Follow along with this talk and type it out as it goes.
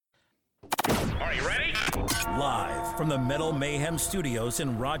Live from the Metal Mayhem Studios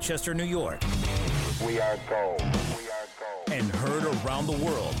in Rochester, New York. We are gold. And heard around the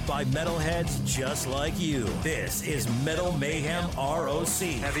world by metalheads just like you. This is Metal Mayhem ROC.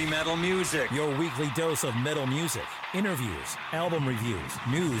 Heavy metal music. Your weekly dose of metal music, interviews, album reviews,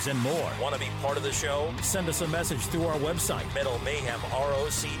 news, and more. Want to be part of the show? Send us a message through our website,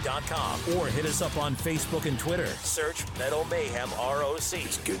 metalmayhemroc.com, or hit us up on Facebook and Twitter. Search Metal Mayhem ROC.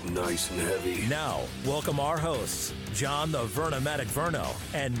 It's getting nice and heavy. Now, welcome our hosts, John the Vernomatic Verno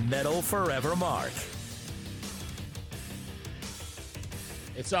and Metal Forever Mark.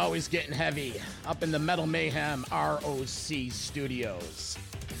 It's always getting heavy up in the Metal Mayhem ROC studios.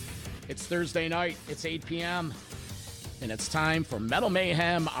 It's Thursday night, it's 8 p.m., and it's time for Metal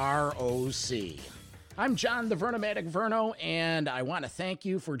Mayhem ROC. I'm John the Vernomatic Verno, and I want to thank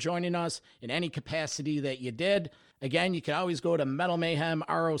you for joining us in any capacity that you did. Again, you can always go to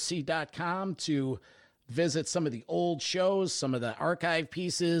metalmayhemroc.com to visit some of the old shows, some of the archive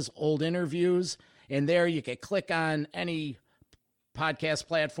pieces, old interviews, and there you can click on any podcast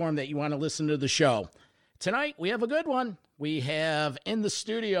platform that you want to listen to the show. Tonight, we have a good one. We have in the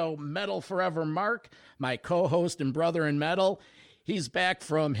studio Metal Forever Mark, my co-host and brother in metal. He's back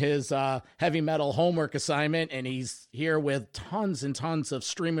from his heavy metal homework assignment, and he's here with tons and tons of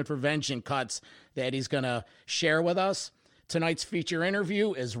Stream and Prevention cuts that he's going to share with us. Tonight's feature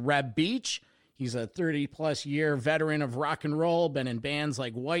interview is Reb Beach. He's a 30-plus year veteran of rock and roll, been in bands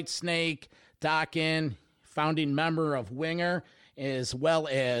like Whitesnake, Dokken, founding member of Winger, as well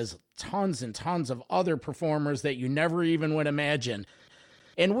as tons and tons of other performers that you never even would imagine.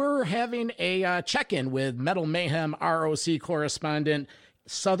 And we're having a check-in with Metal Mayhem ROC correspondent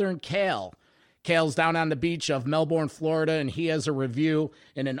Southern Cal. Cal's down on the beach of Melbourne, Florida, and he has a review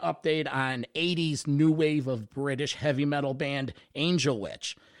and an update on 80s new wave of British heavy metal band Angel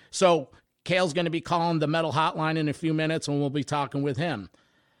Witch. So Cal's going to be calling the Metal Hotline in a few minutes, and we'll be talking with him.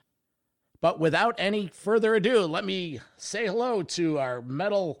 But without any further ado, let me say hello to our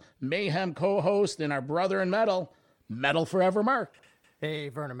Metal Mayhem co-host and our brother in metal, Metal Forever Mark. Hey,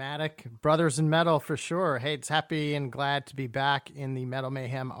 Vernomatic, brothers in metal for sure. Hey, it's happy and glad to be back in the Metal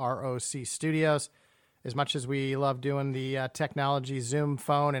Mayhem ROC studios. As much as we love doing the technology, Zoom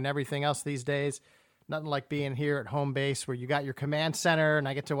phone, and everything else these days, nothing like being here at home base where you got your command center and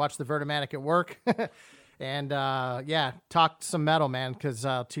I get to watch the Vernomatic at work. And, talk some metal, man, because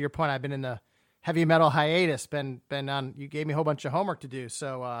to your point, I've been in the heavy metal hiatus, been on, you gave me a whole bunch of homework to do,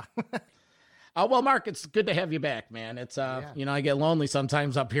 so. Well, Mark, it's good to have you back, man. It's, I get lonely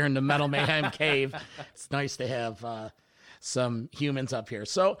sometimes up here in the Metal Mayhem cave. It's nice to have some humans up here.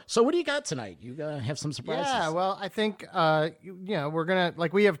 So what do you got tonight? You have some surprises? Yeah, well, I think, we're going to,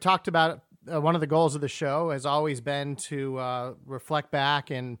 like we have talked about, one of the goals of the show has always been to reflect back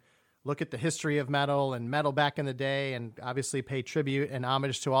and look at the history of metal and metal back in the day, and obviously pay tribute and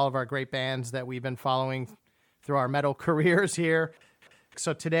homage to all of our great bands that we've been following through our metal careers here.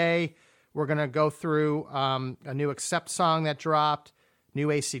 So today we're going to go through a new Accept song that dropped,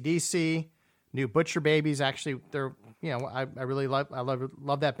 new AC/DC, new Butcher Babies. Actually, they're, I really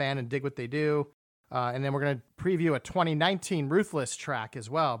love that band and dig what they do. And then we're going to preview a 2019 Ruthless track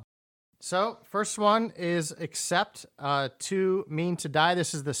as well. So, first one is Accept, Too Mean to Die.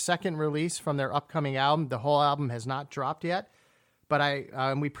 This is the second release from their upcoming album. The whole album has not dropped yet, but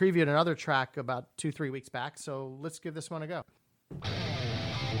we previewed another track about 2-3 weeks back, so let's give this one a go.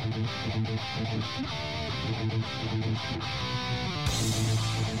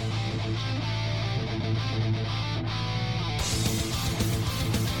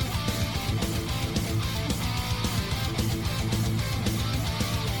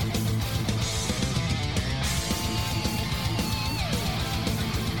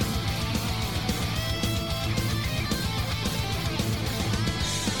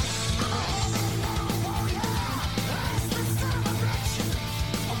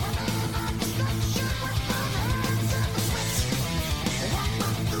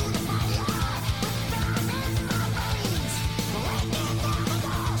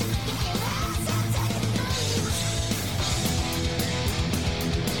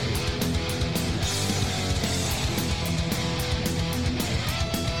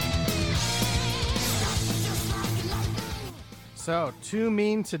 So, Too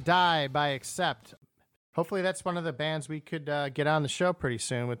Mean to Die by Accept. Hopefully that's one of the bands we could get on the show pretty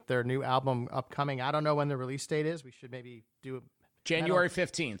soon with their new album upcoming. I don't know when the release date is. We should maybe do it. January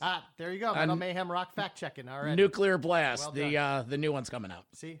 15th. There you go. Metal Mayhem Rock fact checking. All right. Nuclear Blast. Well, the new one's coming out.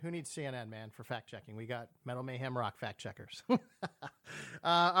 See, who needs CNN, man, for fact checking? We got Metal Mayhem Rock fact checkers.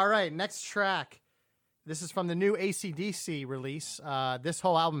 All right. Next track. This is from the new AC/DC release. This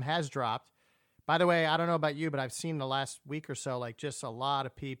whole album has dropped, By the way, I don't know about you, but I've seen the last week or so, like just a lot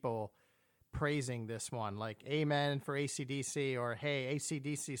of people praising this one, like amen for AC/DC, or hey,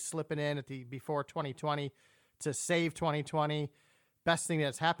 AC/DC slipping in at the before 2020 to save 2020. Best thing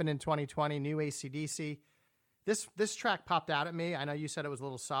that's happened in 2020, new AC/DC. This track popped out at me. I know you said it was a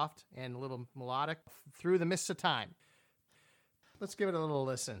little soft and a little melodic. Through the Mists of Time. Let's give it a little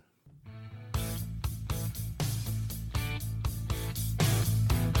listen.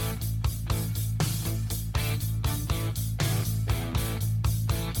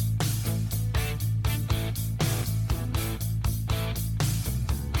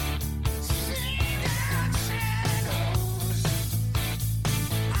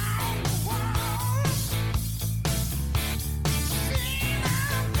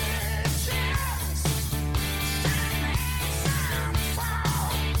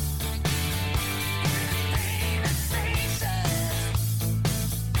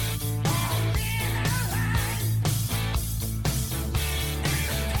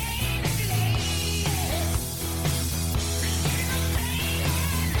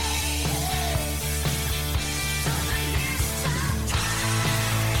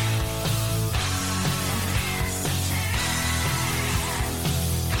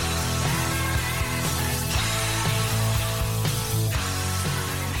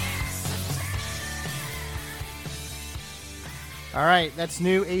 All right, that's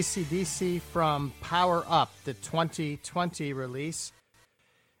new AC/DC from Power Up, the 2020 release.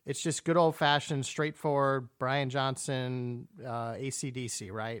 It's just good old-fashioned, straightforward Brian Johnson,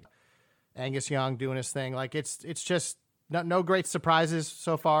 AC/DC, right? Angus Young doing his thing. Like it's just no great surprises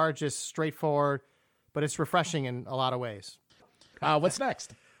so far, just straightforward, but it's refreshing in a lot of ways. What's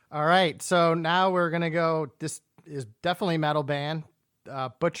next? All right, so now we're gonna go. This is definitely a metal band,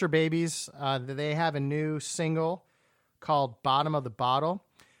 Butcher Babies. They have a new single called Bottom of the Bottle.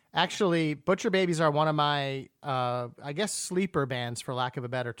 Actually, Butcher Babies are one of my, I guess, sleeper bands, for lack of a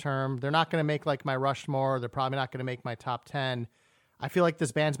better term. They're not going to make like my Rushmore. They're probably not going to make my top 10. I feel like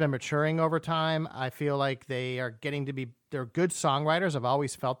this band's been maturing over time. I feel like they are getting to be, they're good songwriters. I've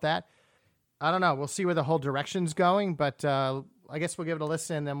always felt that. I don't know. We'll see where the whole direction's going, but I guess we'll give it a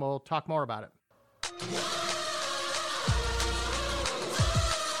listen and then we'll talk more about it.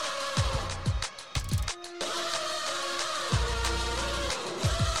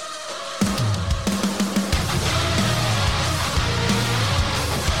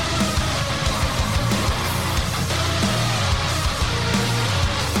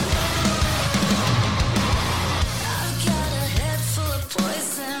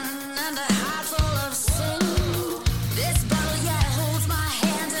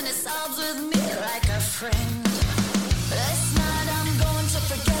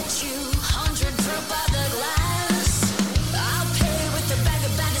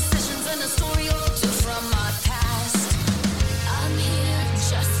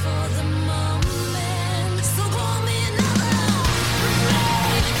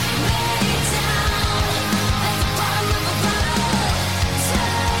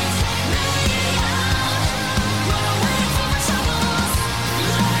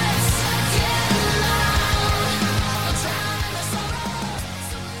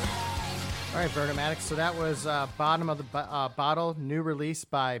 So that was Bottom of the Bottle, new release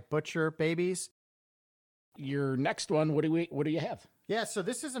by Butcher Babies. Your next one, what do you have? Yeah, so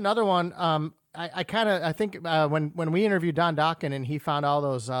this is another one. I think when we interviewed Don Dokken and he found all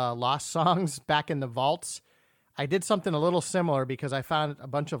those lost songs back in the vaults, I did something a little similar because I found a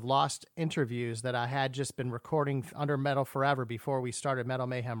bunch of lost interviews that I had just been recording under Metal Forever before we started Metal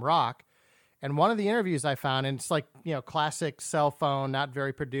Mayhem Rock. And one of the interviews I found, and it's like, classic cell phone, not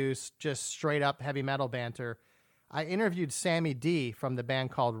very produced, just straight up heavy metal banter. I interviewed Sammy D from the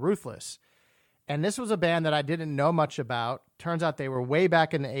band called Ruthless. And this was a band that I didn't know much about. Turns out they were way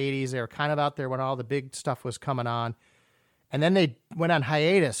back in the 80s. They were kind of out there when all the big stuff was coming on. And then they went on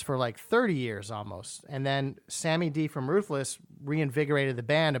hiatus for like 30 years almost. And then Sammy D from Ruthless reinvigorated the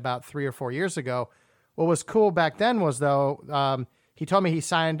band about 3 or 4 years ago. What was cool back then was, though, he told me he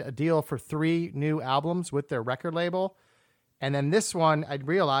signed a deal for 3 new albums with their record label. And then this one, I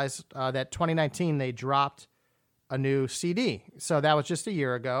realized that 2019, they dropped a new CD. So that was just a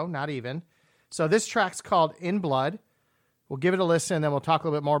year ago, not even. So this track's called In Blood. We'll give it a listen, and then we'll talk a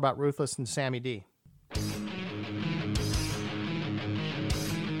little bit more about Ruthless and Sammy D.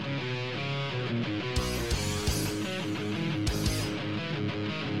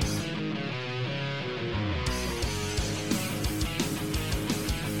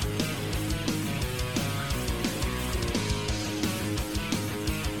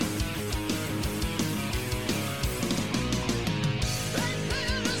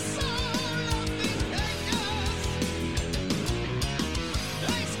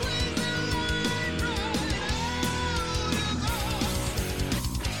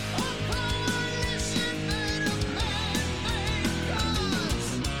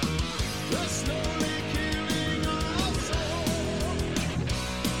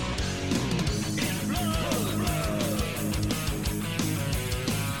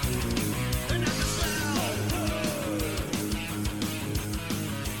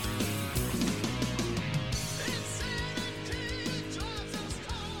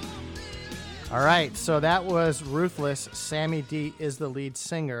 All right, so that was Ruthless. Sammy D is the lead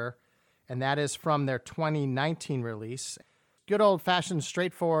singer, and that is from their 2019 release. Good old-fashioned,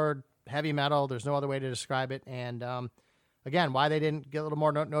 straightforward heavy metal. There's no other way to describe it. And again, why they didn't get a little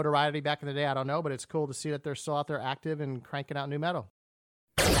more notoriety back in the day, I don't know, but it's cool to see that they're still out there active and cranking out new metal.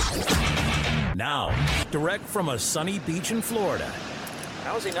 Now, direct from a sunny beach in Florida.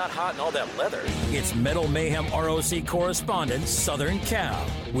 How is he not hot in all that leather? It's Metal Mayhem ROC correspondent Southern Cal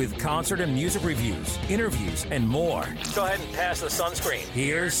with concert and music reviews, interviews, and more. Go ahead and pass the sunscreen.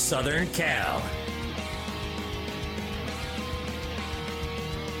 Here's Southern Cal.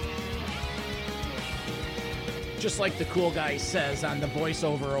 Just like the cool guy says on the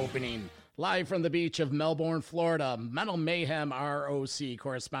voiceover opening, live from the beach of Melbourne, Florida, Metal Mayhem ROC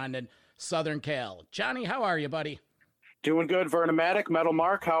correspondent Southern Cal. Johnny, how are you, buddy? Doing good, Vernomatic. Metal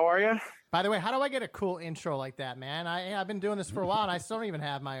Mark, how are you? By the way, how do I get a cool intro like that, man? I've been doing this for a while, and I still don't even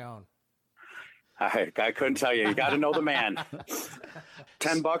have my own. I couldn't tell you. You got to know the man.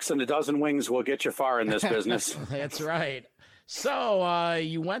 $10 and a dozen wings will get you far in this business. That's right. So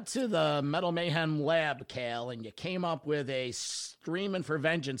you went to the Metal Mayhem lab, Cal, and you came up with a Screaming for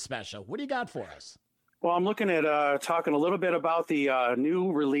Vengeance special. What do you got for us? Well, I'm looking at talking a little bit about the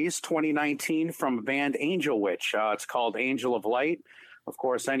new release 2019 from band Angel Witch. It's called Angel of Light. Of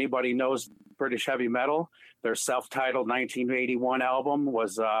course, anybody knows British heavy metal. Their self-titled 1981 album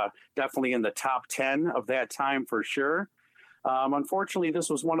was definitely in the top 10 of that time for sure. Unfortunately,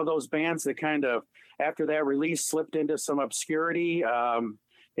 this was one of those bands that kind of, after that release, slipped into some obscurity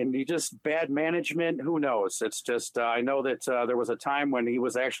and just bad management. Who knows? It's just, I know that there was a time when he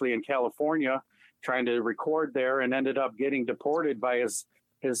was actually in California trying to record there and ended up getting deported by his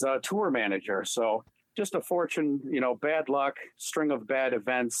tour manager. So just a fortune, bad luck, string of bad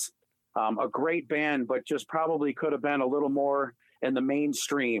events. A great band, but just probably could have been a little more in the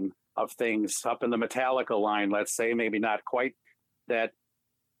mainstream of things, up in the Metallica line, let's say. Maybe not quite that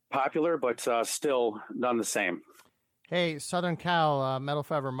popular, but still none the same. Hey, Southern Cal, Metal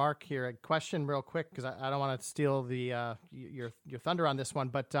Forever Mark here. A question real quick, because I don't want to steal the your thunder on this one,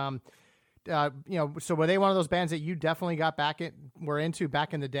 but so were they one of those bands that you definitely were into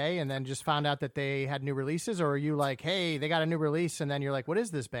back in the day, and then just found out that they had new releases, or are you like, hey, they got a new release, and then you're like, what is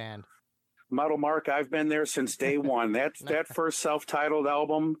this band? Metal Mark, I've been there since day one. That first self-titled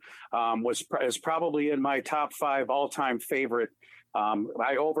album is probably in my top 5 all-time favorite. I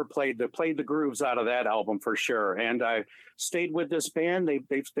played the grooves out of that album for sure, and I stayed with this band.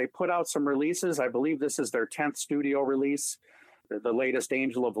 They put out some releases. I believe this is their 10th studio release, the latest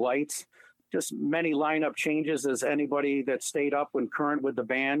Angel of Light. Just many lineup changes as anybody that stayed up when current with the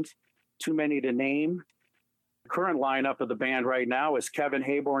band. Too many to name. Current lineup of the band right now is Kevin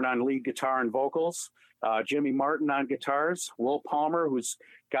Hayborn on lead guitar and vocals, Jimmy Martin on guitars, Will Palmer, who's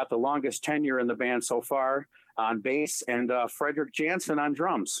got the longest tenure in the band so far, on bass, and Frederick Jansen on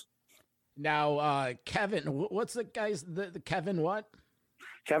drums. Now, Kevin, what's the guy's, the Kevin what?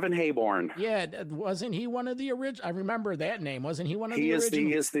 Kevin Hayborn. Yeah, wasn't he one of the original? I remember that name. Wasn't he one of the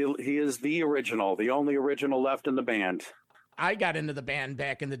original? He is the original, the only original left in the band. I got into the band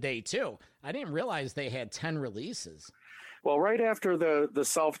back in the day, too. I didn't realize they had 10 releases. Well, right after the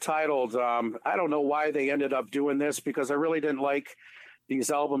self-titled, I don't know why they ended up doing this, because I really didn't like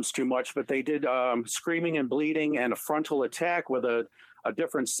these albums too much, but they did Screaming and Bleeding and A Frontal Attack with a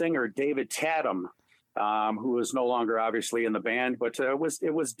different singer, David Tatum, who is no longer obviously in the band, but it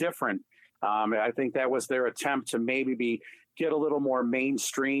was different. I think that was their attempt to maybe get a little more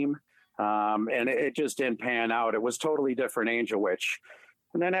mainstream. And it just didn't pan out. It was totally different Angel Witch.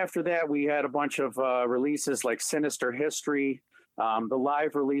 And then after that, we had a bunch of releases like Sinister History, the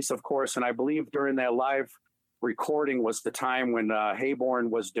live release, of course. And I believe during that live recording was the time when Hayborn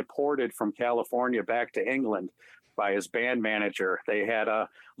was deported from California back to England by his band manager. They had a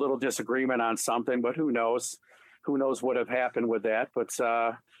little disagreement on something, but who knows? Who knows what have happened with that? But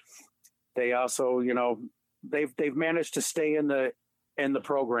they also, they've managed to stay in the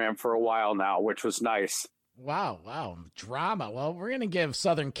program for a while now, which was nice. Wow. Drama. Well, we're going to give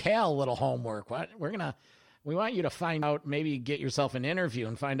Southern Cal a little homework. We want you to find out, maybe get yourself an interview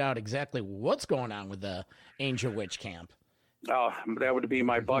and find out exactly what's going on with the Angel Witch camp. Oh, that would be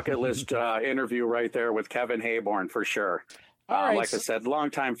my bucket list interview right there with Kevin Hayborn for sure. All right. Like I said,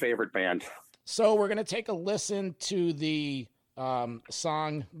 longtime favorite band. So we're going to take a listen to the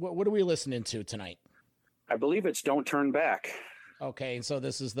song. What are we listening to tonight? I believe it's Don't Turn Back. Okay, and so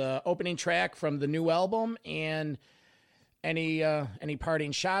this is the opening track from the new album, and any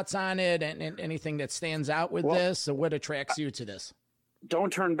parting shots on it, and anything that stands out with this? So what attracts you to this?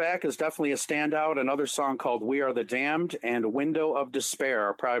 Don't Turn Back is definitely a standout. Another song called We Are the Damned and Window of Despair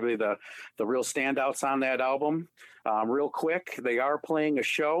are probably the real standouts on that album. Real quick, they are playing a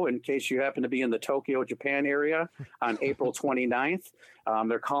show in case you happen to be in the Tokyo, Japan area on April 29th.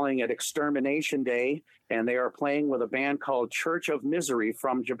 They're calling it Extermination Day, and they are playing with a band called Church of Misery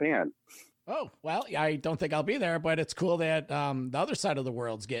from Japan. Oh, well, I don't think I'll be there, but it's cool that the other side of the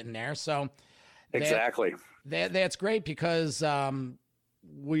world's getting there. So Exactly. That's great because one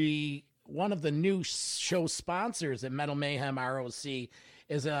of the new show sponsors at Metal Mayhem ROC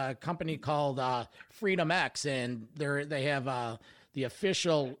is a company called Freedom X, and they have the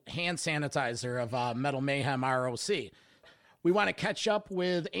official hand sanitizer of Metal Mayhem ROC. We want to catch up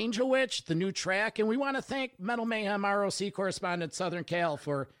with Angel Witch, the new track, and we want to thank Metal Mayhem ROC correspondent Southern Cal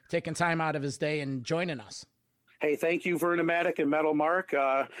for taking time out of his day and joining us. Hey, thank you, Vernomatic and Metal Mark.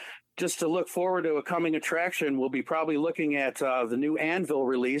 Just to look forward to a coming attraction, we'll be probably looking at the new Anvil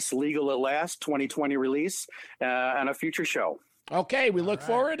release, Legal at Last, 2020 release, on a future show. Okay, we look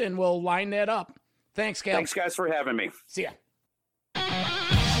forward, and we'll line that up. Thanks, Cal. Thanks, guys, for having me. See ya.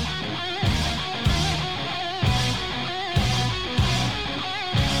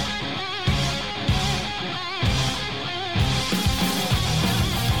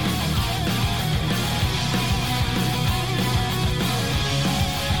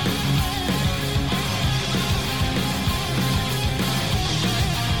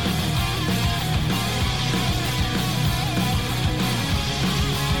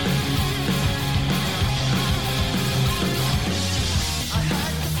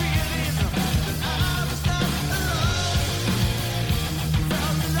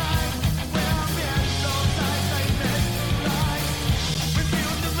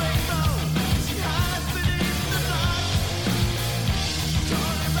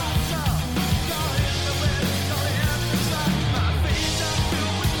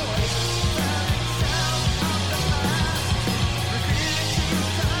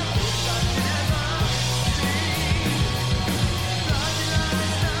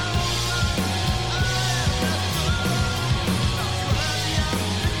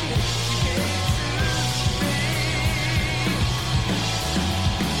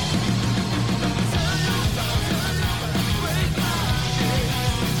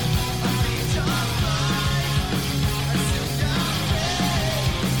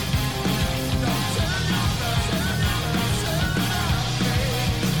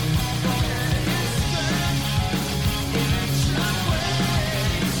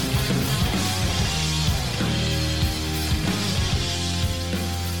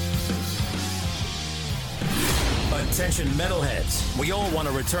 Attention metalheads, we all want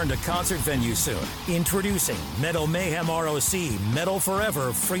to return to concert venues soon. Introducing Metal Mayhem ROC Metal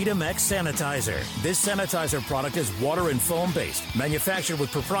Forever Freedom X Sanitizer. This sanitizer product is water and foam based, manufactured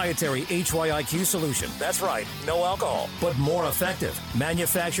with proprietary HYIQ solution. That's right, no alcohol, but more effective.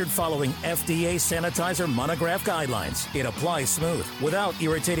 Manufactured following FDA sanitizer monograph guidelines. It applies smooth, without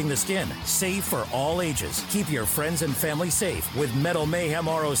irritating the skin. Safe for all ages. Keep your friends and family safe with Metal Mayhem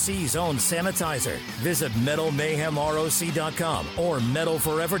ROC's own sanitizer. Visit metalmayhemroc.com or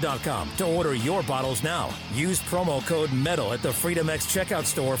metalforever.com to order your bottles now. Use promo code METAL at the Freedom X checkout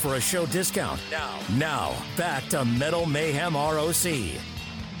store for a show discount. Now, back to Metal Mayhem ROC.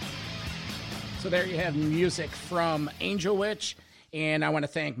 So there you have music from Angel Witch, and I want to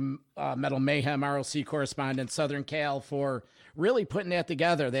thank Metal Mayhem ROC correspondent Southern Cal for really putting that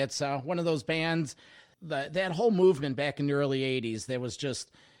together. That's one of those bands, that whole movement back in the early 80s, that was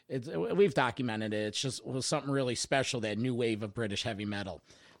just... we've documented it. It was something really special, that new wave of British heavy metal.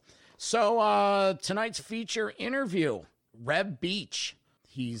 So tonight's feature interview, Reb Beach.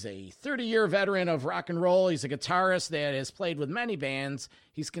 He's a 30-year veteran of rock and roll. He's a guitarist that has played with many bands.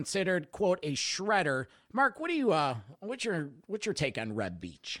 He's considered, quote, a shredder. Mark, what's your take on Reb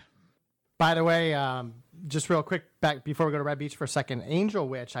Beach? By the way, just real quick, back before we go to Red Beach for a second, Angel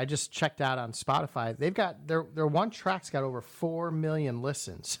Witch, I just checked out on Spotify. They've got their one track's got over 4 million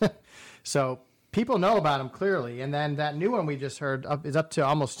listens. So people know about them clearly. And then that new one we just heard is up to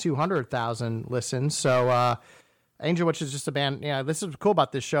almost 200,000 listens. So Angel Witch is just a band. Yeah, this is cool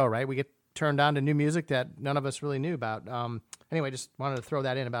about this show, right? We get turned on to new music that none of us really knew about. Anyway, just wanted to throw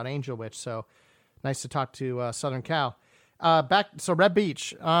that in about Angel Witch. So nice to talk to Southern Cal. Red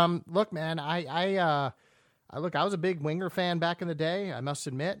Beach. Look, man, I was a big Winger fan back in the day. I must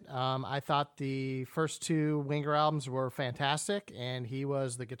admit, I thought the first 2 Winger albums were fantastic, and he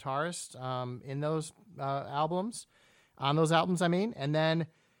was the guitarist in those albums. On those albums, I mean, and then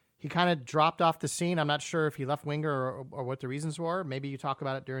he kind of dropped off the scene. I'm not sure if he left Winger or what the reasons were. Maybe you talk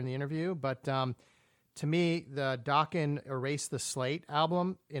about it during the interview, but To me, the Dokken Erase the Slate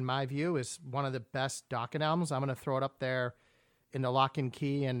album, in my view, is one of the best Dokken albums. I'm going to throw it up there in the Lock and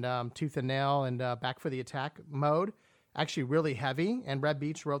Key and Tooth and Nail and Back for the Attack mode. Actually really heavy, and Reb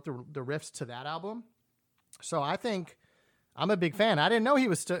Beach wrote the riffs to that album. So I think I'm a big fan. I didn't know he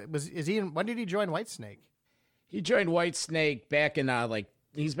was when did he join Whitesnake? He joined Whitesnake back in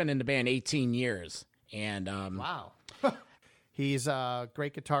he's been in the band 18 years. And wow. He's a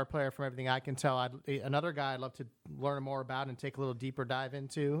great guitar player from everything I can tell. Another guy I'd love to learn more about and take a little deeper dive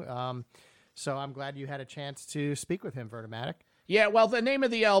into. So I'm glad you had a chance to speak with him, Vertimatic. Yeah, well, the name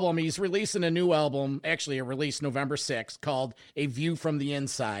of the album, he's releasing a new album, actually a release November 6th, called A View from the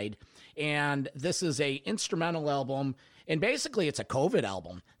Inside. And this is a instrumental album, and basically it's a COVID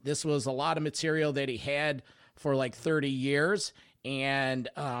album. This was a lot of material that he had for like 30 years, and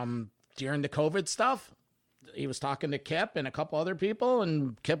during the COVID stuff, he was talking to Kip and a couple other people,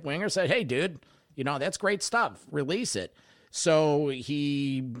 and Kip Winger said, hey, dude, that's great stuff. Release it. So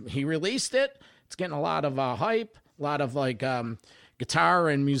he released it. It's getting a lot of hype. A lot of guitar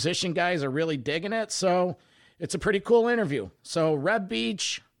and musician guys are really digging it. So it's a pretty cool interview. So Reb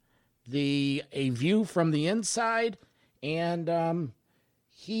Beach, A View from the Inside. And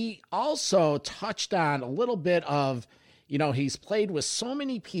he also touched on a little bit of, he's played with so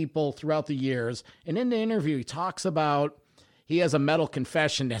many people throughout the years. And in the interview, he talks about he has a metal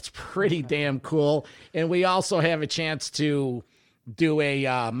confession that's pretty damn cool. And we also have a chance to do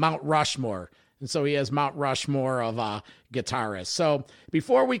a Mount Rushmore. And so he has Mount Rushmore of guitarists. So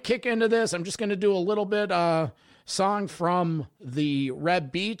before we kick into this, I'm just going to do a little bit song from the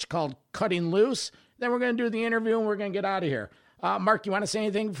Reb Beach called Cutting Loose. Then we're going to do the interview and we're going to get out of here. Mark, you want to say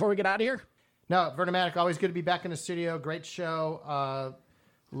anything before we get out of here? No, Vertimatic, always good to be back in the studio. Great show.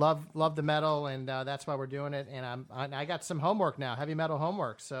 Love the metal, and that's why we're doing it. And I got some homework now, heavy metal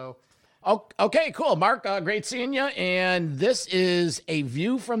homework. So. Oh, okay, cool. Mark, great seeing you. And this is A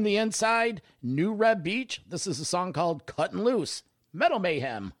View from the Inside, new Reb Beach. This is a song called Cuttin' Loose. Metal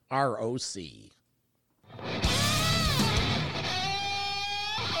Mayhem, ROC.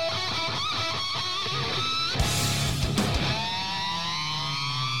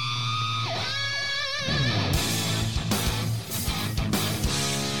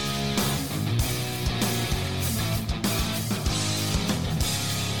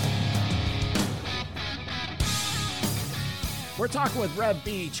 We're talking with Reb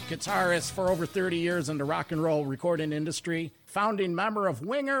Beach, guitarist for over 30 years in the rock and roll recording industry, founding member of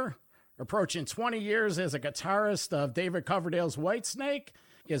Winger, approaching 20 years as a guitarist of David Coverdale's Whitesnake.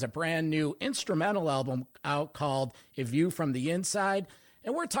 He has a brand new instrumental album out called A View from the Inside.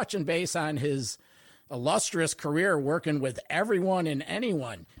 And we're touching base on his illustrious career working with everyone and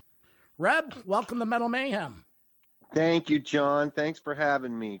anyone. Reb, welcome to Metal Mayhem. Thank you, John. Thanks for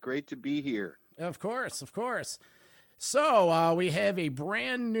having me. Great to be here. Of course, of course. So we have a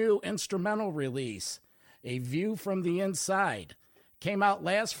brand new instrumental release, A View from the Inside. Came out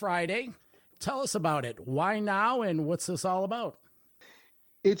last Friday. Tell us about it. Why now, and what's this all about?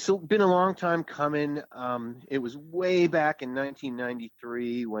 It's been a long time coming. It was way back in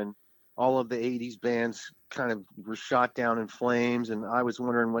 1993 when all of the 80s bands kind of were shot down in flames, and I was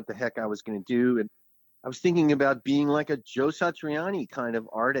wondering what the heck I was going to do. And I was thinking about being like a Joe Satriani kind of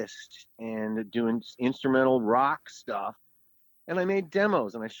artist and doing instrumental rock stuff. And I made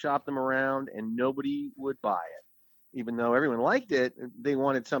demos and I shopped them around and nobody would buy it. Even though everyone liked it, they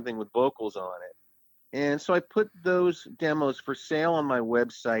wanted something with vocals on it. And so I put those demos for sale on my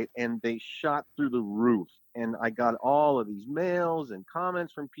website and they shot through the roof. And I got all of these mails and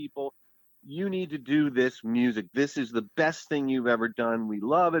comments from people. You need to do this music. This is the best thing you've ever done. We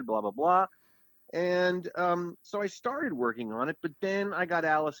love it, blah, blah, blah. And so I started working on it, but then I got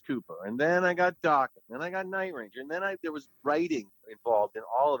Alice Cooper, and then I got Dokken, and then I got Night Ranger, and then there was writing involved in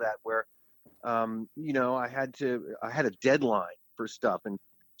all of that where, I had a deadline for stuff. And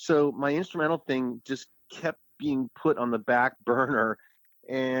so my instrumental thing just kept being put on the back burner,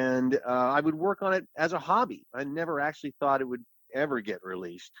 and I would work on it as a hobby. I never actually thought it would ever get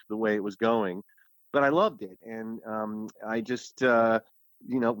released the way it was going, but I loved it. And I just...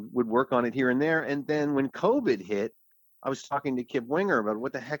 would work on it here and there. And then when COVID hit, I was talking to Kip Winger about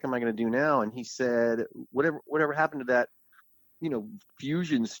what the heck am I going to do now? And he said, whatever happened to that,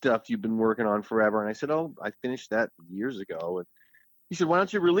 fusion stuff you've been working on forever? And I said, oh, I finished that years ago. And he said, why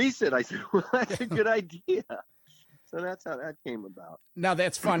don't you release it? I said, well, that's a good idea. So that's how that came about. Now,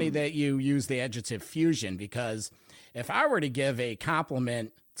 that's funny that you use the adjective fusion, because if I were to give a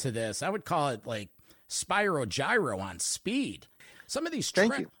compliment to this, I would call it like Spyro Gyro on speed. Some of these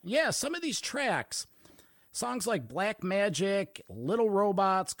some of these tracks, songs like Black Magic, Little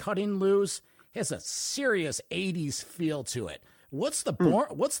Robots, Cutting Loose, has a serious 80s feel to it. What's the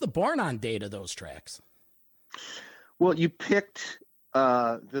born on date of those tracks? Well, you picked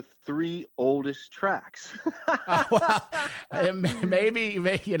the 3 oldest tracks. Maybe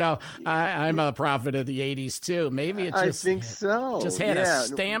I'm a prophet of the 80s too. Maybe it just, I think so. Just had a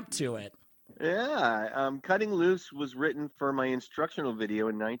stamp to it. Yeah. Cutting Loose was written for my instructional video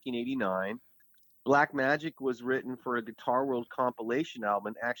in 1989. Black Magic was written for a Guitar World compilation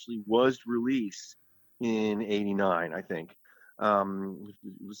album, actually was released in 89, I think.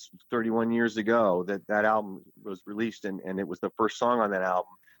 It was 31 years ago that album was released, and it was the first song on that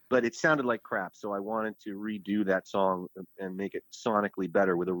album, but it sounded like crap, so I wanted to redo that song and make it sonically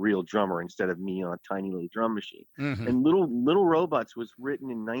better with a real drummer instead of me on a tiny little drum machine. Mm-hmm. And Little Robots was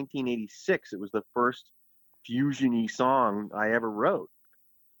written in 1986. It was the first fusion-y song I ever wrote.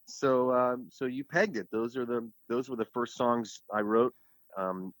 So you pegged it. Those were the first songs I wrote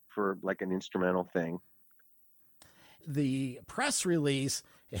for like an instrumental thing. The press release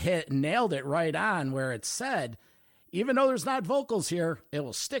nailed it right on where it said, even though there's not vocals here, it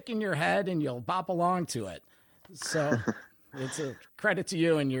will stick in your head and you'll bop along to it. So it's a credit to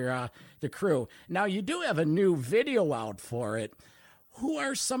you and your the crew. Now, you do have a new video out for it. Who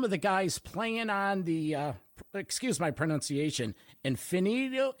are some of the guys playing on the, excuse my pronunciation,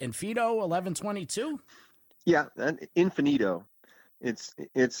 Infinito 1122? Yeah, Infinito. It's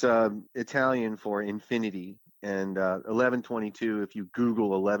Italian for infinity. And 1122, if you Google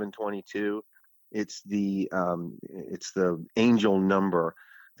 1122, it's the angel number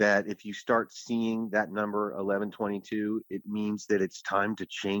that if you start seeing that number 1122, it means that it's time to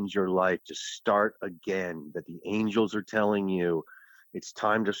change your life, to start again, that the angels are telling you it's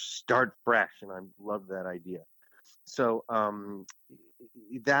time to start fresh. And I love that idea. So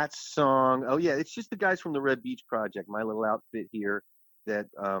that song, oh yeah, it's just the guys from the Red Beach Project, my little outfit here, that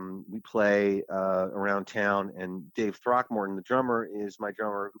we play around town. And Dave Throckmorton, the drummer, is my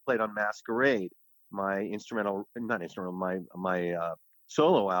drummer who played on Masquerade, my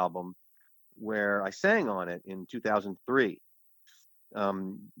solo album, where I sang on it in 2003.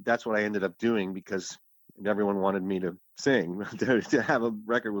 That's what I ended up doing because everyone wanted me to sing, to have a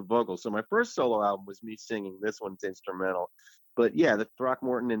record with vocals. So my first solo album was me singing. This one's instrumental. But yeah, the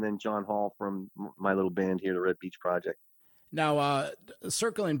Throckmorton and then John Hall from my little band here, the Red Beach Project. Now,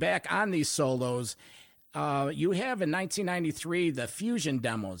 circling back on these solos, you have in 1993 the Fusion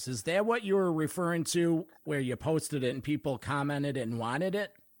demos. Is that what you were referring to, where you posted it and people commented and wanted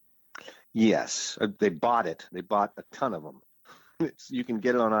it? Yes, they bought it. They bought a ton of them. You can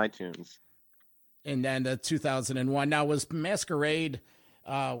get it on iTunes. And then the 2001. Now, was Masquerade,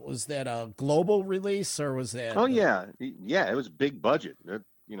 was that a global release or was that? Oh, yeah. Yeah, it was big budget. That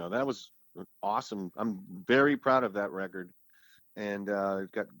was awesome. I'm very proud of that record. And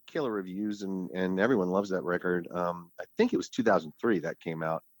it got killer reviews, and everyone loves that record. I think it was 2003 that came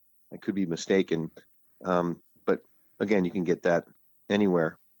out. I could be mistaken. But again, you can get that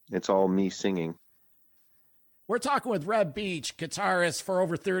anywhere. It's all me singing. We're talking with Red Beach, guitarist for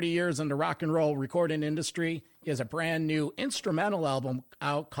over 30 years in the rock and roll recording industry. He has a brand new instrumental album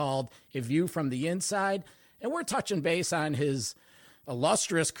out called A View from the Inside. And we're touching base on his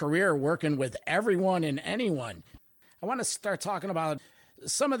illustrious career working with everyone and anyone. I want to start talking about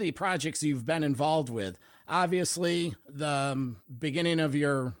some of the projects you've been involved with. Obviously, the beginning of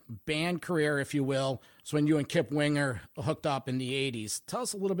your band career, if you will, is when you and Kip Winger hooked up in the 80s. Tell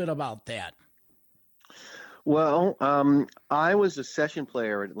us a little bit about that. Well, I was a session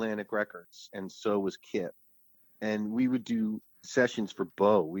player at Atlantic Records, and so was Kip. And we would do sessions for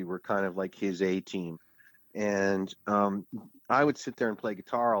Bo. We were kind of like his A-team. And I would sit there and play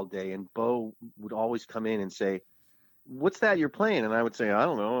guitar all day, and Bo would always come in and say, "What's that you're playing?" And I would say, "I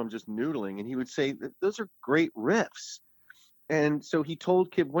don't know, I'm just noodling." And he would say, "Those are great riffs." And so he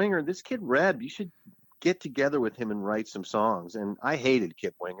told Kip Winger, "This kid Reb, you should get together with him and write some songs." And I hated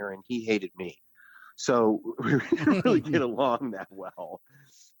Kip Winger, and he hated me. So we didn't really get along that well.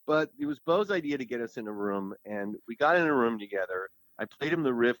 But it was Bo's idea to get us in a room, and we got in a room together. I played him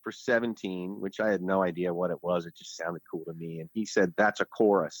the riff for 17, which I had no idea what it was. It just sounded cool to me. And he said, "That's a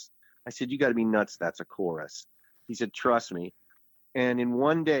chorus." I said, "You got to be nuts. That's a chorus." He said, "Trust me." And in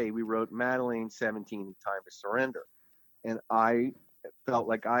one day, we wrote Madeleine 17 and Time to Surrender. And I felt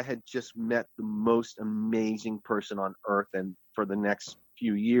like I had just met the most amazing person on earth. And for the next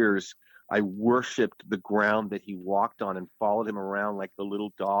few years, I worshipped the ground that he walked on and followed him around like the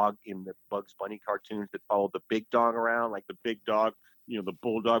little dog in the Bugs Bunny cartoons that followed the big dog around, like the big dog the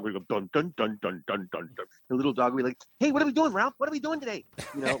bulldog would go dun dun dun dun dun dun dun. The little dog would be like, "Hey, what are we doing, Ralph? What are we doing today?"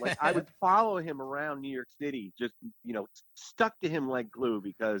 Like I would follow him around New York City, just stuck to him like glue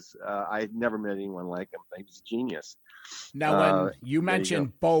because I had never met anyone like him. He was a genius. Now, when you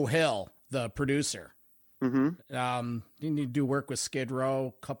mentioned Beau Hill, the producer, mm-hmm. Didn't you do work with Skid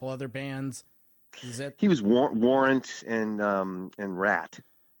Row, a couple other bands? Is it? He was Warrant and Rat.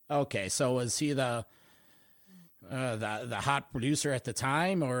 Okay, so was he the hot producer at the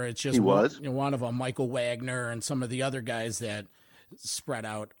time, or it's just he was one of them, Michael Wagner and some of the other guys that spread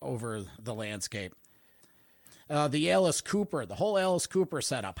out over the landscape? The whole Alice Cooper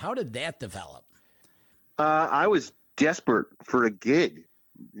setup, how did that develop? I was desperate for a gig.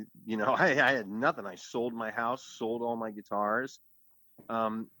 I had nothing. I sold my house, sold all my guitars.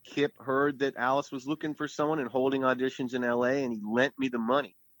 Kip heard that Alice was looking for someone and holding auditions in LA, and he lent me the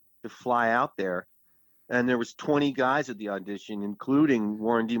money to fly out there. And there was 20 guys at the audition, including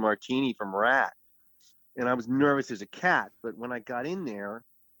Warren DeMartini from Rat. And I was nervous as a cat, but when I got in there,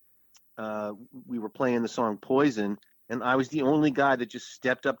 we were playing the song Poison, and I was the only guy that just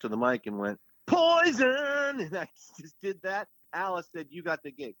stepped up to the mic and went, "Poison!" And I just did that. Alice said, "You got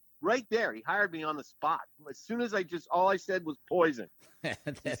the gig." Right there. He hired me on the spot. As soon as all I said was Poison. He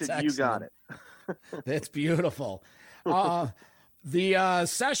said, excellent. "You got it." That's beautiful. The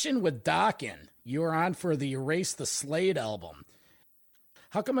session with Dokken, you were on for the Erase the Slate album.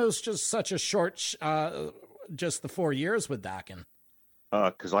 How come it was just such a short, just the 4 years with Dokken?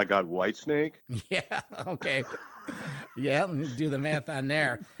 Because I got Whitesnake. Yeah, okay. Yeah, let me do the math on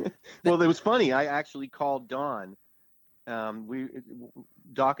there. Well, it was funny. I actually called Don.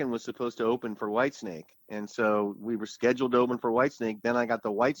 Dokken was supposed to open for Whitesnake, and so we were scheduled to open for Whitesnake. Then I got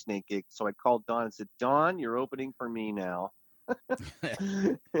the Whitesnake gig, so I called Don and said, "Don, you're opening for me now."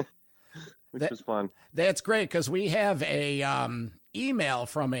 Which was fun. That's great, because we have a email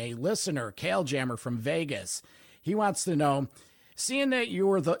from a listener, Cal Jammer from Vegas. He wants to know, seeing that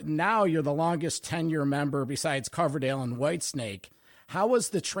you're the longest tenure member besides Coverdale and Whitesnake, how was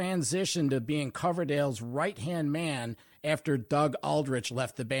the transition to being Coverdale's right-hand man after Doug Aldrich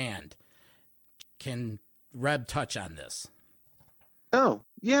left the band? Can Reb touch on this? Oh,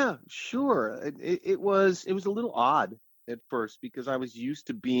 yeah, sure. It was a little odd at first because I was used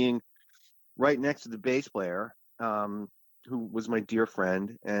to being right next to the bass player, who was my dear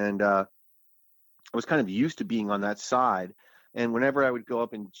friend, and I was kind of used to being on that side. And whenever I would go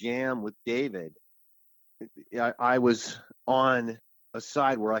up and jam with David, I was on a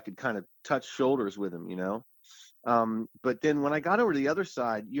side where I could kind of touch shoulders with him, But then when I got over to the other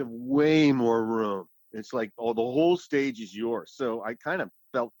side, you have way more room. It's like, the whole stage is yours. So I kind of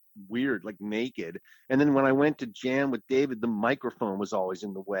felt weird, like naked. And then when I went to jam with David, the microphone was always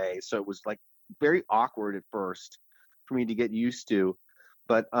in the way. So it was like very awkward at first for me to get used to.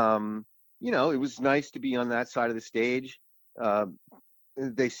 But, it was nice to be on that side of the stage.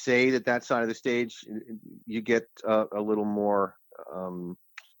 They say that side of the stage, you get a little more,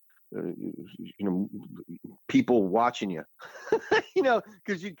 people watching you,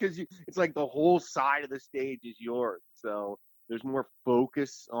 because it's like the whole side of the stage is yours. So there's more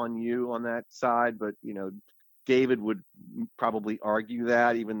focus on you on that side. But, David would probably argue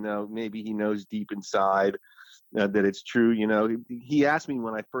that, even though maybe he knows deep inside that it's true. He asked me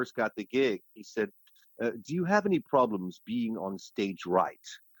when I first got the gig, he said, "Do you have any problems being on stage right?"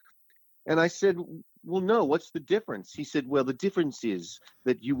 And I said, "Well, no, what's the difference?" He said, "Well, the difference is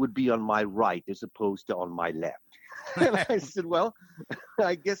that you would be on my right as opposed to on my left." And I said, "Well,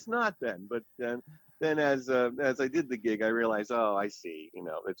 I guess not then." But then as I did the gig, I realized, oh, I see,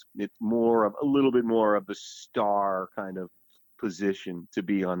 it's more of a little bit more of the star kind of position to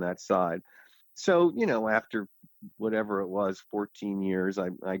be on that side. So, after whatever it was, 14 years,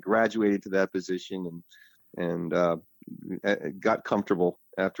 I graduated to that position and got comfortable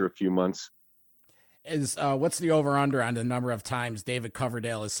after a few months. What's the over-under on the number of times David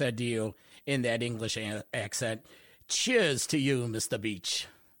Coverdale has said to you in that English accent, "Cheers to you, Mr. Beach"?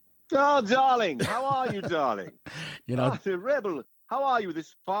 Oh, darling, how are you, darling? The Rebel, how are you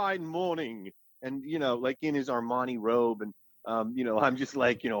this fine morning? And, like in his Armani robe, and, I'm just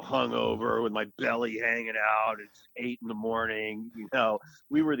like, hungover with my belly hanging out. It's 8 a.m.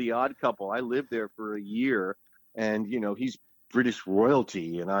 We were the odd couple. I lived there for a year, and, he's British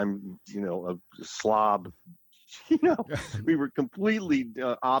royalty, and I'm, a slob. We were completely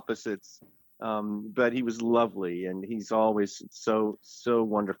opposites. But he was lovely, and he's always so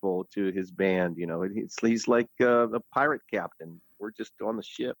wonderful to his band. He's like a pirate captain. We're just on the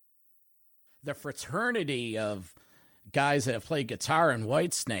ship. The fraternity of guys that have played guitar in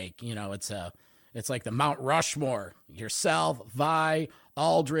Whitesnake, it's a It's like the Mount Rushmore. Yourself, Vi,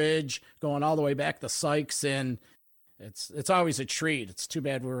 Aldridge, going all the way back to Sykes, and it's always a treat. It's too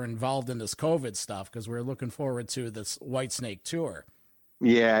bad we're involved in this COVID stuff because we're looking forward to this Whitesnake tour.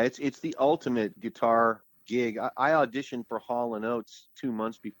 Yeah, it's the ultimate guitar gig. I auditioned for Hall & Oates 2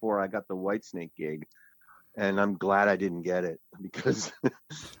 months before I got the Whitesnake gig, and I'm glad I didn't get it because,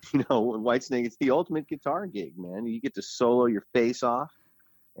 Whitesnake, it's the ultimate guitar gig, man. You get to solo your face off,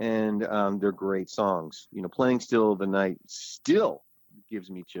 and they're great songs. Playing Still of the Night still gives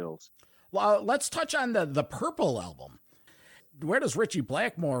me chills. Well, let's touch on the Purple album. Where does Ritchie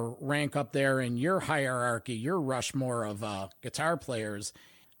Blackmore rank up there in your hierarchy, your Rushmore of guitar players?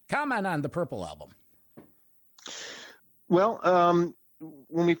 Comment on the Purple album. Well,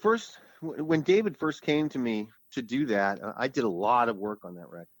 when David first came to me to do that, I did a lot of work on that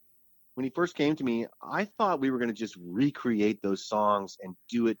record. When he first came to me, I thought we were going to just recreate those songs and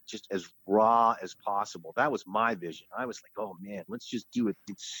do it just as raw as possible. That was my vision. I was like, oh man, let's just do it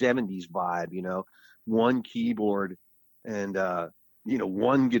 70s vibe, one keyboard and,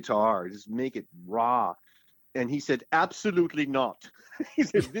 one guitar, just make it raw. And he said, absolutely not. He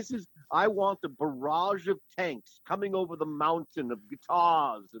said, I want a barrage of tanks coming over the mountain of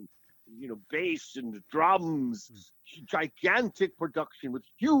guitars and, bass and drums, gigantic production with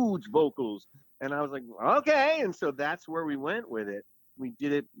huge vocals. And I was like, okay. And so that's where we went with it. We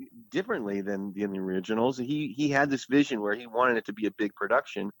did it differently than the originals. He had this vision where he wanted it to be a big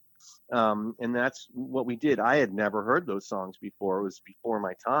production. And that's what we did. I had never heard those songs before. It was before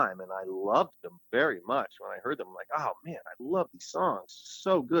my time, and I loved them very much. When I heard them, I'm like, oh man, I love these songs.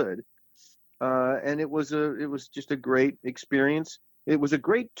 So good. And it was just a great experience. It was a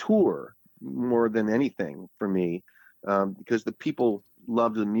great tour more than anything for me, because the people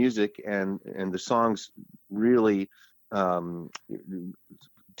loved the music and the songs really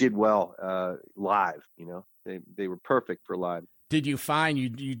did well live. They were perfect for live. Did you find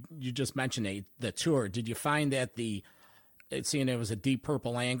you just mentioned the tour? Did you find that seeing it was a Deep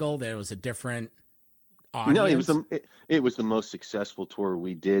Purple angle, that it was a different audience? No, it was the most successful tour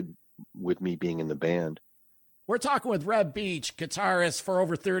we did with me being in the band. We're talking with Reb Beach, guitarist for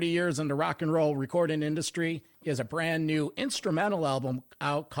over 30 years in the rock and roll recording industry. He has a brand new instrumental album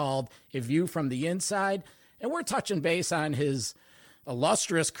out called A View from the Inside, and we're touching base on his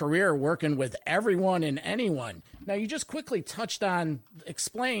illustrious career working with everyone and anyone. Now, you just quickly touched on,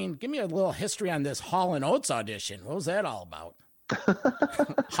 give me a little history on this Hall & Oates audition. What was that all about?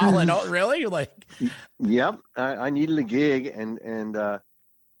 Hall & Oates, really? Yep. I needed a gig, and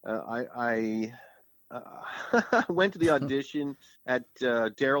I went to the audition at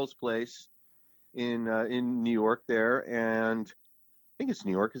Daryl's place in New York there, and I think it's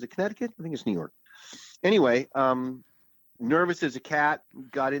New York. Is it Connecticut? I think it's New York. Anyway, nervous as a cat,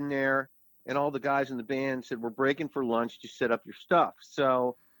 got in there, and all the guys in the band said, we're breaking for lunch, just set up your stuff.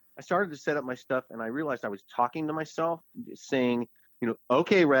 So I started to set up my stuff, and I realized I was talking to myself, saying,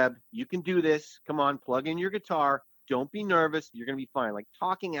 okay, Reb, you can do this. Come on, plug in your guitar. Don't be nervous. You're going to be fine. Like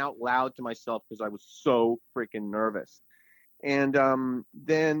talking out loud to myself because I was so freaking nervous. And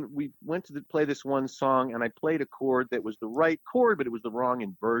then we went to play this one song, and I played a chord that was the right chord, but it was the wrong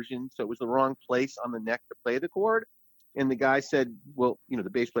inversion. So it was the wrong place on the neck to play the chord. And the guy said, well, the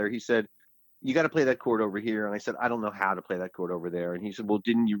bass player, he said, you got to play that chord over here. And I said, I don't know how to play that chord over there. And he said, well,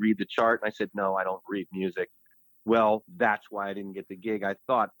 didn't you read the chart? And I said, no, I don't read music. Well, that's why I didn't get the gig, I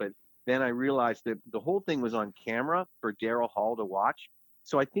thought. But then I realized that the whole thing was on camera for Daryl Hall to watch.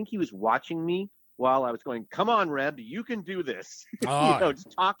 So I think he was watching me while I was going, come on, Reb, you can do this. Oh.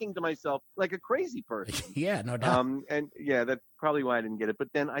 Just talking to myself like a crazy person. Yeah, no doubt. And yeah, that's probably why I didn't get it. But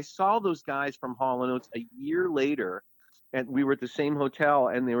then I saw those guys from Hall & Oates a year later, and we were at the same hotel,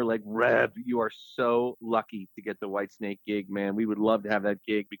 and they were like, Reb, you are so lucky to get the Whitesnake gig, man. We would love to have that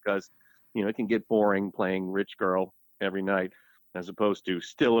gig because, it can get boring playing Rich Girl every night as opposed to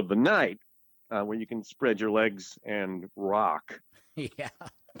Still of the Night, where you can spread your legs and rock. Yeah.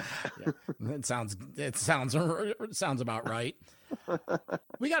 It sounds about right.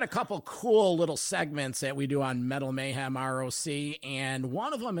 We got a couple cool little segments that we do on Metal Mayhem ROC, and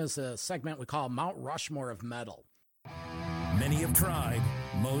one of them is a segment we call Mount Rushmore of Metal. Many have tried,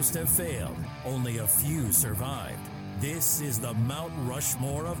 most have failed, only a few survived. This is the Mount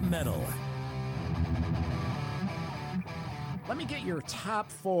Rushmore of Metal. Let me get your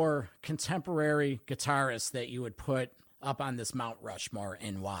top 4 contemporary guitarists that you would put up on this Mount Rushmore,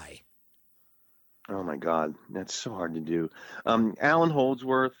 and why? Oh my God, that's so hard to do. Alan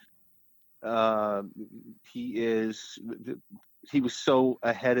Holdsworth, he was so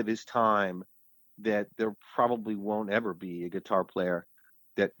ahead of his time that there probably won't ever be a guitar player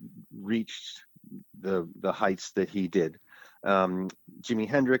that reached the heights that he did. Jimi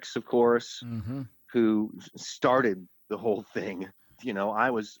Hendrix, of course, who started the whole thing. You know, I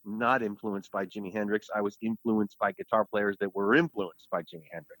was not influenced by Jimi Hendrix. I was influenced by guitar players that were influenced by Jimi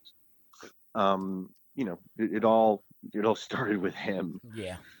Hendrix. You know, it all started with him.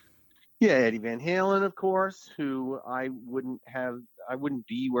 Yeah. Yeah, Eddie Van Halen, of course, who I wouldn't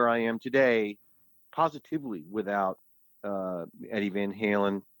be where I am today positively without Eddie Van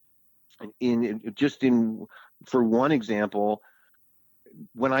Halen. For one example,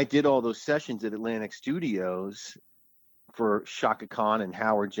 when I did all those sessions at Atlantic Studios for Chaka Khan and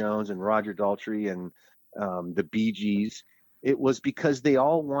Howard Jones and Roger Daltrey and the Bee Gees, it was because they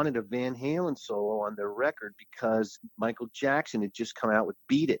all wanted a Van Halen solo on their record because Michael Jackson had just come out with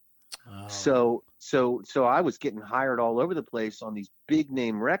Beat It. Oh. So I was getting hired all over the place on these big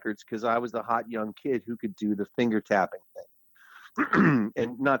name records because I was the hot young kid who could do the finger tapping thing.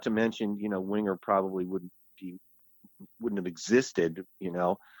 And not to mention, you know, Winger probably wouldn't have existed, you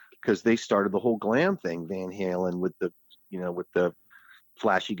know, because they started the whole glam thing, Van Halen with the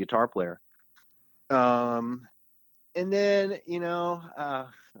flashy guitar player. And then, you know,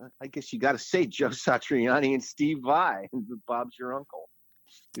 I guess you got to say Joe Satriani and Steve Vai, Bob's Your Uncle.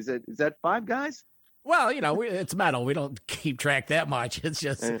 Is that five guys? Well, you know, it's metal. We don't keep track that much. It's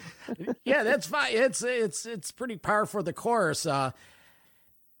just, yeah, that's fine. It's pretty par for the course.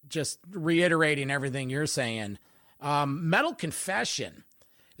 Just reiterating everything you're saying. Metal Confession.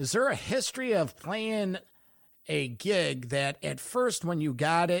 Is there a history of playing a gig that at first when you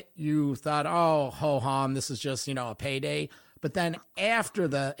got it, you thought, oh, ho-hum, this is just, you know, a payday. But then after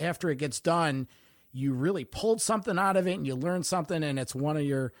it gets done, you really pulled something out of it and you learned something and it's one of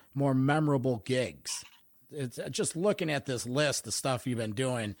your more memorable gigs. It's just looking at this list, the stuff you've been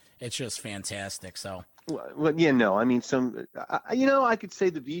doing, it's just fantastic. So, well, yeah, no, I mean, I could say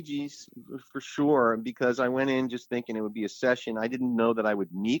the Bee Gees for sure, because I went in just thinking it would be a session. I didn't know that I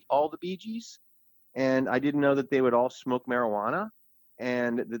would meet all the Bee Gees, and I didn't know that they would all smoke marijuana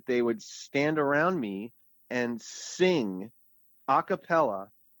and that they would stand around me and sing a cappella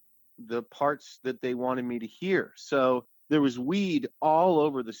the parts that they wanted me to hear. So there was weed all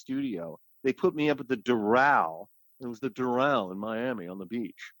over the studio. They put me up at the Doral. It was the Doral in Miami on the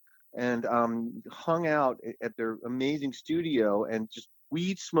beach, and hung out at their amazing studio, and just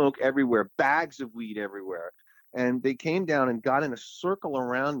weed smoke everywhere, bags of weed everywhere. And they came down and got in a circle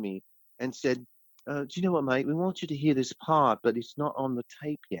around me and said, do you know what, mate? We want you to hear this part, but it's not on the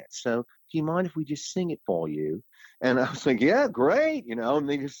tape yet. So do you mind if we just sing it for you? And I was like, yeah, great. You know, and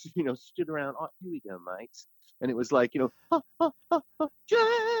they just, you know, stood around. Oh, here we go, mates. And it was like, you know, and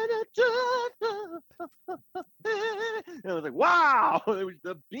I was like, wow, it was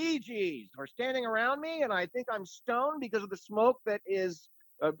the Bee Gees are standing around me. And I think I'm stoned because of the smoke that is,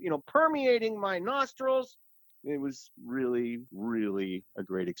 you know, permeating my nostrils. It was really, really a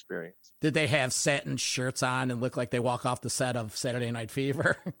great experience. Did they have satin shirts on and look like they walk off the set of Saturday Night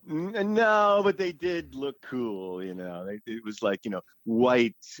Fever? No, but they did look cool. You know, it was like, you know,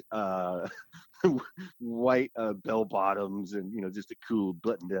 white bell bottoms and, you know, just a cool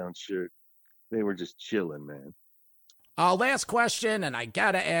button down shirt. They were just chilling, man. Last question, and I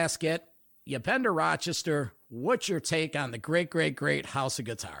got to ask it. You've been to Rochester. What's your take on the great, great, great House of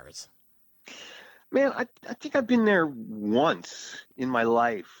Guitars? Man, I think I've been there once in my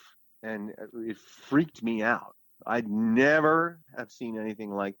life, and it freaked me out. I'd never have seen anything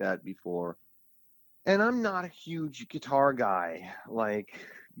like that before. And I'm not a huge guitar guy. Like,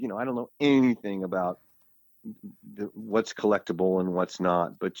 you know, I don't know anything about what's collectible and what's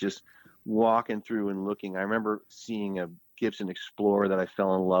not, but just walking through and looking. I remember seeing a Gibson Explorer that I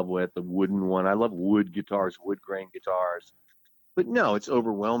fell in love with, the wooden one. I love wood guitars, wood grain guitars. But no, it's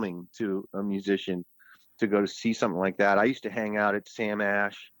overwhelming to a musician to go to see something like that. I used to hang out at Sam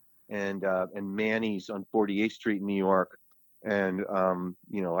Ash and Manny's on 48th Street in New York. And,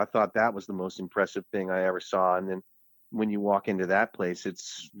 you know, I thought that was the most impressive thing I ever saw. And then when you walk into that place,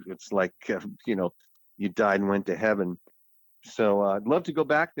 it's like, you know, you died and went to heaven. So I'd love to go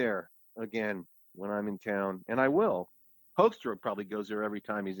back there again when I'm in town. And I will. Hoekstra probably goes there every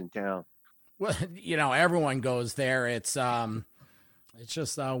time he's in town. Well, you know, everyone goes there. It's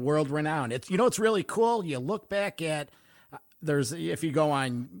just world renowned. It's, you know, it's really cool. You look back at, if you go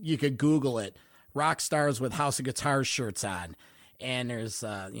on, you could Google it, rock stars with House of Guitars shirts on. And there's,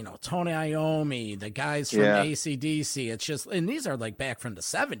 you know, Tony Iommi, the guys from AC/DC. It's just, and these are like back from the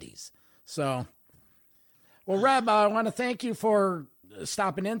 70s. So, well, Rob, I want to thank you for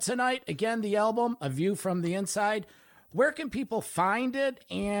stopping in tonight. Again, the album, A View from the Inside. Where can people find it,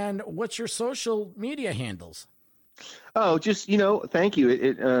 and what's your social media handles? Oh, just, thank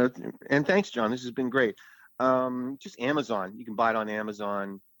you. And thanks, John. This has been great. Just Amazon. You can buy it on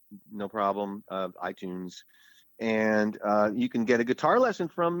Amazon, no problem. iTunes. And you can get a guitar lesson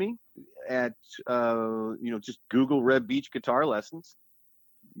from me at, just Google Reb Beach guitar lessons.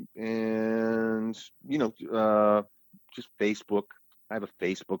 And, just Facebook. I have a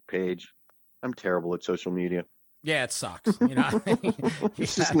Facebook page. I'm terrible at social media. Yeah, it sucks.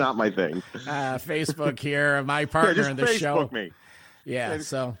 It's just not my thing. Facebook here, my partner in the Facebook show. Me. Yeah,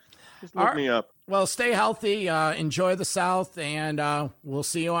 so just look me up. Well, stay healthy. Enjoy the South, and we'll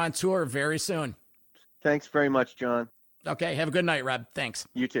see you on tour very soon. Thanks very much, John. Okay, have a good night, Reb. Thanks.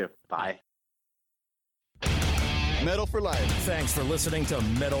 You too. Bye. Metal for Life. Thanks for listening to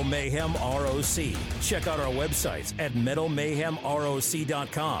Metal Mayhem ROC. Check out our websites at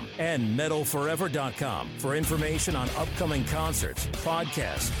metalmayhemroc.com and metalforever.com for information on upcoming concerts,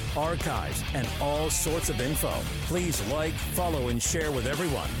 podcasts, archives, and all sorts of info. Please like, follow, and share with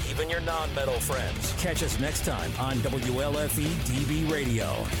everyone, even your non-metal friends. Catch us next time on WLFE DB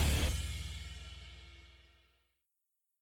Radio.